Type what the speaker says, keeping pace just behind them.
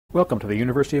Welcome to the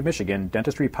University of Michigan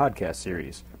Dentistry Podcast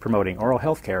Series, promoting oral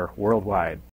health care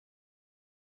worldwide.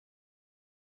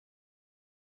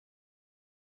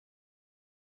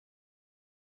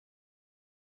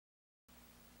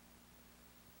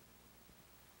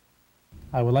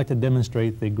 I would like to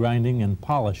demonstrate the grinding and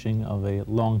polishing of a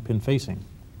long pin facing.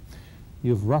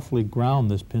 You've roughly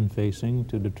ground this pin facing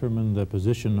to determine the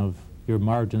position of your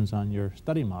margins on your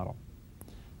study model.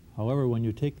 However, when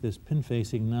you take this pin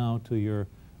facing now to your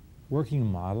working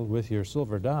model with your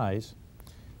silver dies,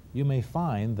 you may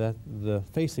find that the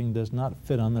facing does not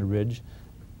fit on the ridge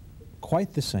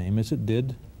quite the same as it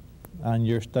did on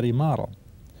your study model.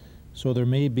 So there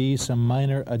may be some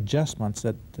minor adjustments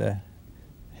that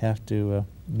have to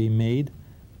be made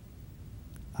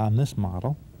on this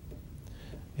model,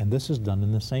 and this is done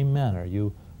in the same manner.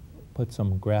 You put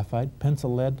some graphite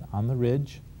pencil lead on the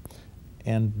ridge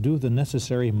and do the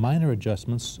necessary minor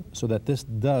adjustments so that this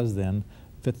does then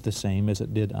fit the same as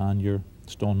it did on your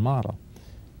stone model.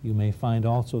 You may find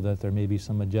also that there may be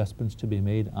some adjustments to be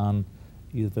made on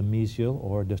either the mesial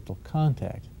or distal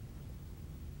contact.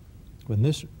 When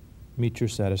this meets your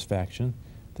satisfaction,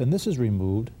 then this is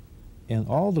removed, and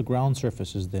all the ground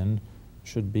surfaces then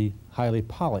should be highly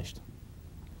polished.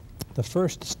 The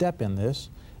first step in this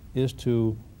is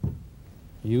to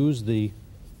use the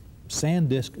sand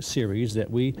disk series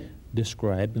that we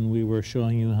described when we were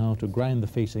showing you how to grind the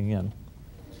facing in.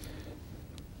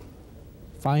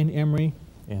 Fine emery,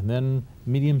 and then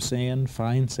medium sand,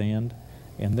 fine sand,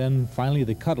 and then finally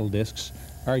the cuttle discs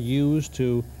are used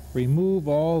to remove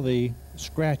all the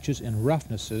scratches and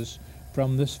roughnesses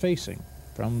from this facing,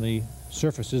 from the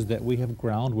surfaces that we have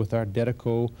ground with our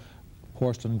Dedico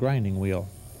porcelain grinding wheel.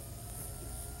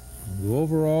 Go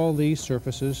over all these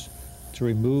surfaces to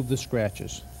remove the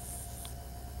scratches.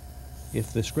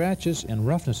 If the scratches and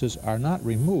roughnesses are not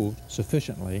removed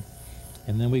sufficiently,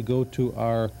 and then we go to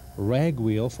our rag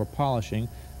wheel for polishing,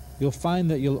 you'll find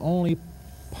that you'll only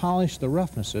polish the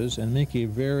roughnesses and make a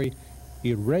very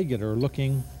irregular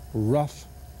looking rough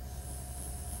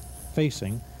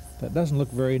facing that doesn't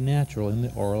look very natural in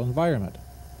the oral environment.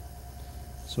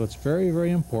 So it's very,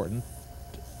 very important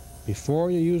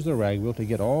before you use the rag wheel to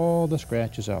get all the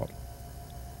scratches out.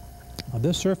 Now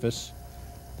this surface,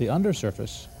 the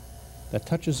undersurface that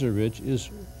touches the ridge,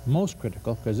 is most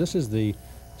critical because this is the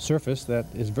surface that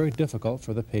is very difficult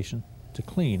for the patient to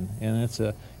clean, and it's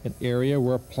an area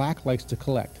where plaque likes to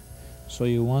collect. So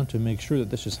you want to make sure that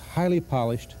this is highly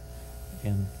polished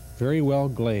and very well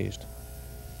glazed.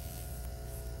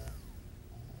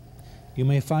 You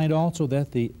may find also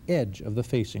that the edge of the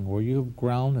facing where you have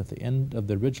ground at the end of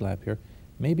the ridge lap here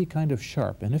may be kind of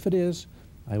sharp, and if it is,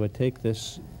 I would take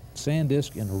this sand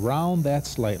disc and round that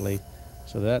slightly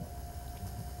so that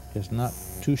it's not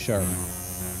too sharp.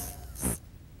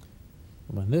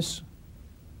 When this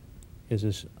is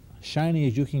as shiny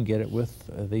as you can get it with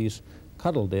these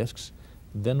cuttle discs,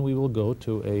 then we will go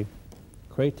to a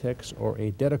Kratex or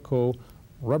a Dedico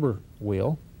rubber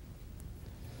wheel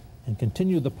and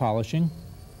continue the polishing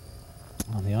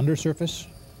on the undersurface,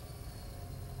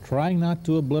 trying not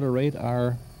to obliterate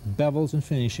our bevels and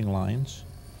finishing lines.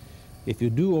 If you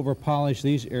do over polish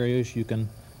these areas, you can,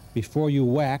 before you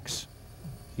wax,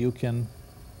 you can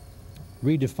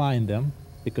redefine them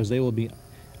because they will be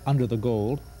under the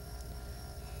gold,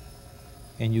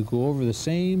 and you go over the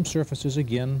same surfaces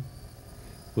again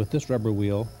with this rubber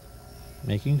wheel,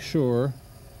 making sure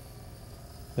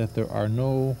that there are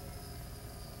no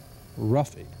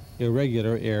rough,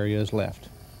 irregular areas left.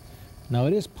 Now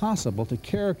it is possible to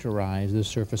characterize this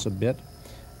surface a bit,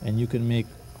 and you can make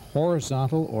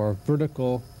horizontal or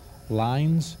vertical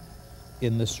lines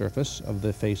in the surface of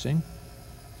the facing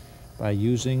by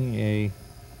using a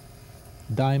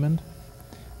diamond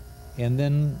and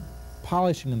then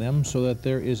polishing them so that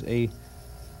there is a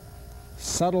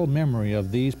subtle memory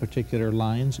of these particular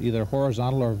lines, either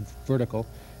horizontal or vertical,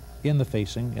 in the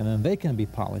facing, and then they can be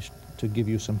polished to give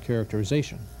you some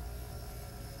characterization.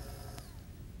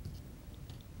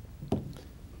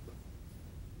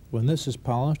 When this is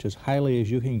polished as highly as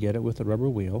you can get it with the rubber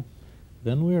wheel,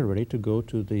 then we are ready to go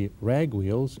to the rag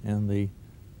wheels and the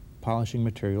polishing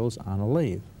materials on a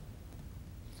lathe.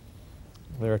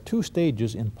 There are two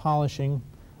stages in polishing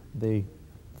the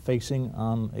facing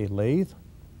on a lathe.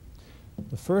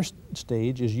 The first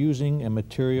stage is using a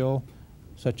material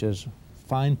such as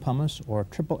fine pumice or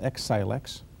triple X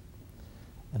silex,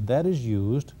 and that is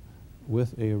used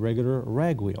with a regular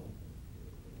rag wheel.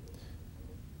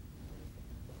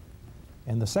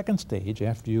 And the second stage,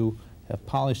 after you have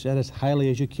polished that as highly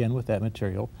as you can with that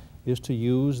material, is to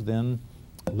use then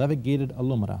levigated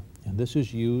alumina. And this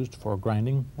is used for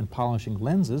grinding and polishing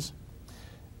lenses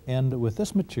And with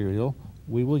this material,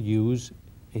 we will use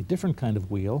a different kind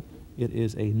of wheel. It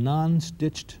is a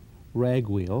non-stitched rag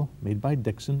wheel made by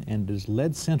Dixon, and it is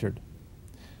lead-centered.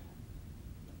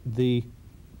 The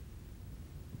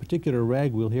particular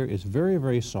rag wheel here is very,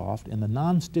 very soft, and the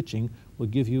non-stitching will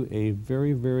give you a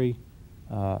very, very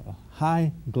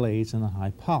high glaze and a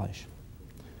high polish.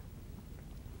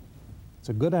 It's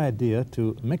a good idea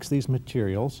to mix these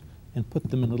materials and put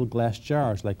them in little glass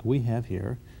jars like we have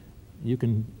here. You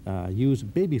can use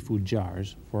baby food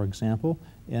jars, for example,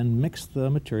 and mix the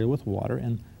material with water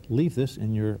and leave this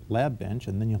in your lab bench,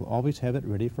 and then you'll always have it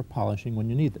ready for polishing when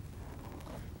you need it.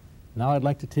 Now I'd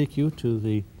like to take you to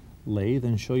the lathe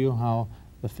and show you how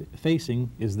the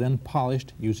facing is then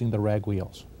polished using the rag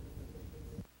wheels.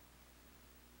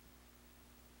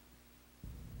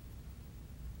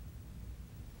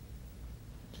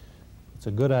 It's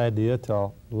a good idea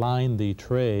to line the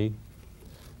tray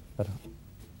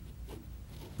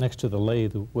next to the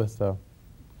lathe with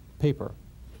paper,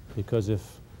 because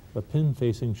if the pin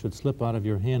facing should slip out of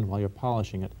your hand while you're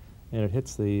polishing it and it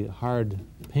hits the hard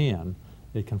pan,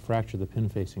 it can fracture the pin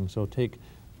facing. So take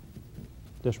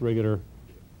just regular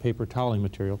paper toweling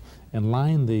material and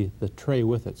line the tray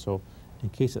with it, so in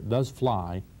case it does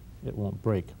fly, it won't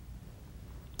break.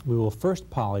 We will first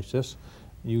polish this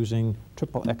using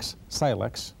XXX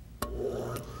Silex,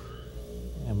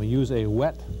 and we use a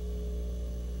wet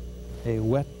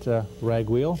rag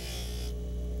wheel,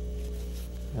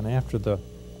 and after the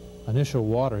initial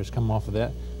water has come off of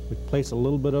that, we place a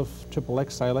little bit of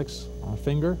XXX Silex on a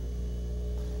finger,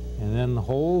 and then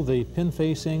hold the pin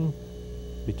facing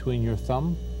between your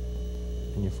thumb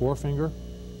and your forefinger,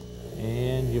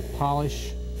 and you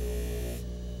polish.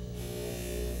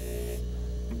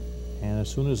 And as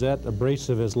soon as that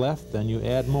abrasive is left, then you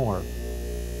add more.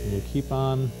 And you keep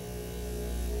on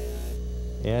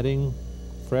adding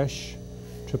fresh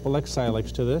XXX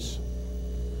Silex to this.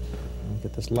 I'll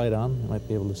get this light on, you might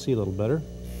be able to see a little better.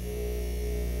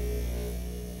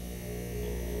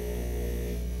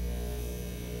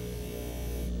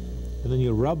 And then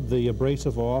you rub the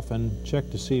abrasive off and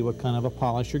check to see what kind of a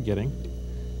polish you're getting.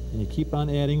 And you keep on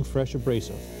adding fresh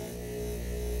abrasive.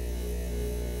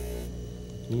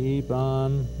 Keep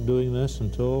on doing this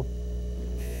until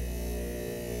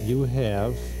you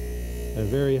have a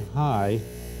very high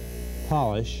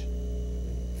polish.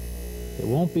 It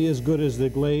won't be as good as the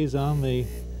glaze on the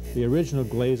original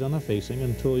glaze on the facing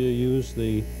until you use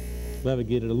the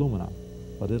levigated alumina,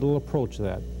 but it'll approach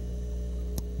that.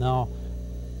 Now,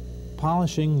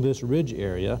 polishing this ridge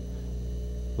area,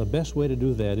 the best way to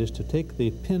do that is to take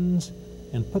the pins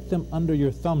and put them under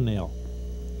your thumbnail,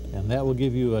 and that will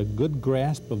give you a good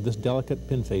grasp of this delicate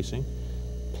pin facing.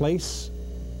 Place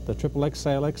the XXX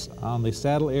Silex on the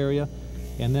saddle area,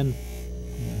 and then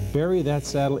bury that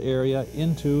saddle area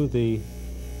into the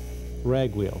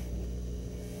rag wheel.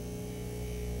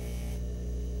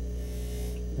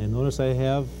 And notice I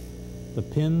have the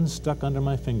pins stuck under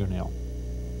my fingernail.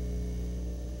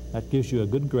 That gives you a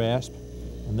good grasp,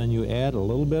 and then you add a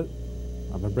little bit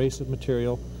of abrasive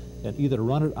material and either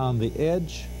run it on the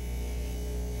edge,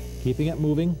 keeping it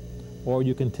moving, or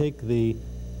you can take the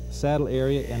saddle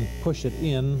area and push it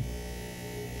in,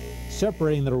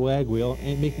 separating the rag wheel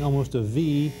and making almost a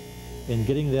V and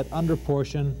getting that under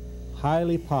portion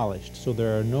highly polished so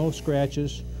there are no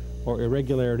scratches or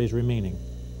irregularities remaining.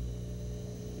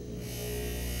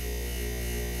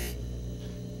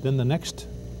 Then the next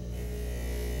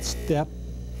step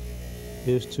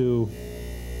is to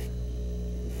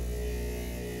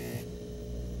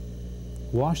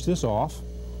wash this off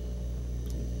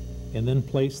and then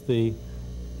place the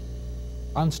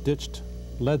unstitched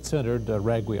lead-centered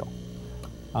rag wheel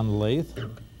on the lathe.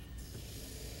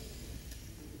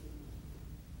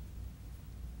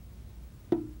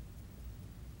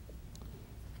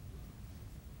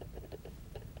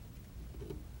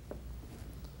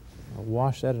 I'll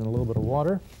wash that in a little bit of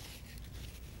water.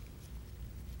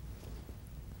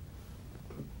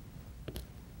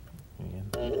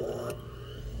 And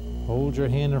hold your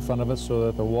hand in front of it so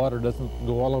that the water doesn't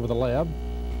go all over the lab.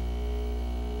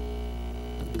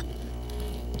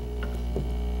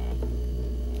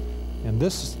 And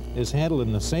this is handled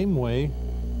in the same way.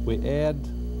 We add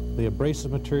the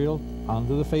abrasive material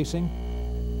onto the facing,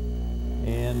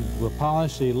 and we'll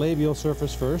polish the labial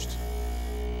surface first,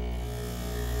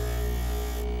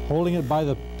 holding it by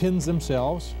the pins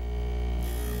themselves.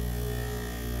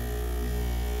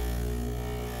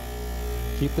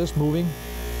 Keep this moving.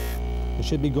 It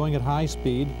should be going at high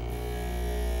speed.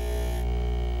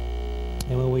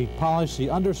 And when we polish the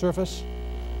undersurface,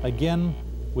 again,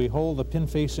 we hold the pin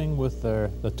facing with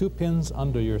the two pins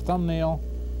under your thumbnail,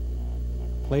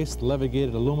 place the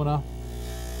levigated alumina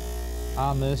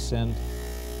on this and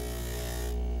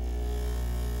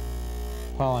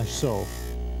polish so.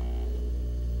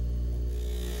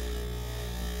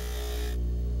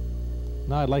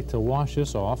 Now I'd like to wash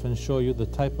this off and show you the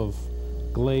type of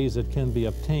glaze that can be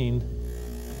obtained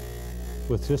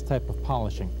with this type of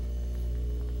polishing.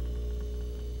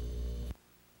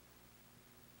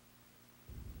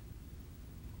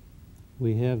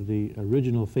 We have the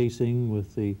original facing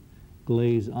with the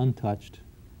glaze untouched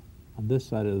on this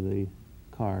side of the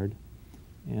card,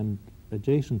 and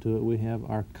adjacent to it we have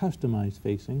our customized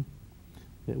facing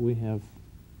that we have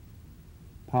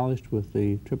polished with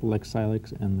the XXX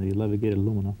silex and the levigated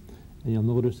alumina. And you'll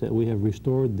notice that we have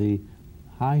restored the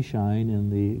high shine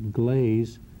and the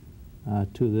glaze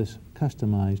to this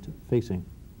customized facing.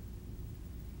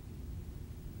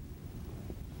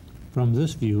 From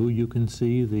this view you can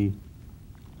see the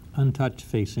untouched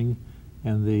facing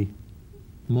and the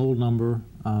mold number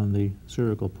on the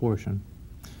cervical portion,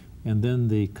 and then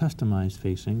the customized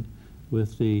facing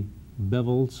with the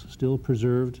bevels still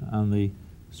preserved on the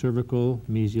cervical,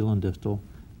 mesial, and distal,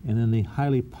 and then the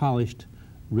highly polished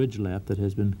ridge lap that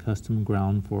has been custom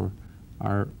ground for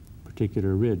our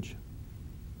particular ridge.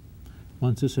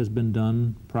 Once this has been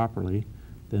done properly,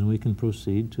 then we can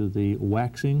proceed to the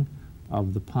waxing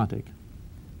of the pontic.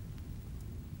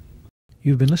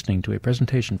 You've been listening to a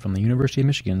presentation from the University of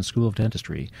Michigan School of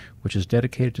Dentistry, which is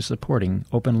dedicated to supporting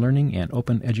open learning and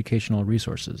open educational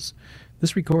resources.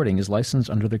 This recording is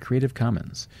licensed under the Creative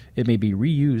Commons. It may be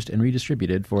reused and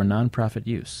redistributed for nonprofit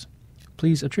use.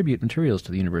 Please attribute materials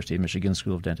to the University of Michigan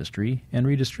School of Dentistry and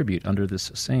redistribute under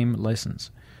this same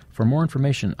license. For more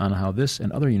information on how this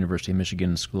and other University of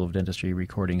Michigan School of Dentistry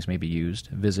recordings may be used,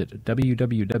 visit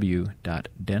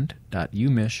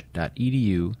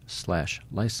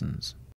www.dent.umich.edu/license.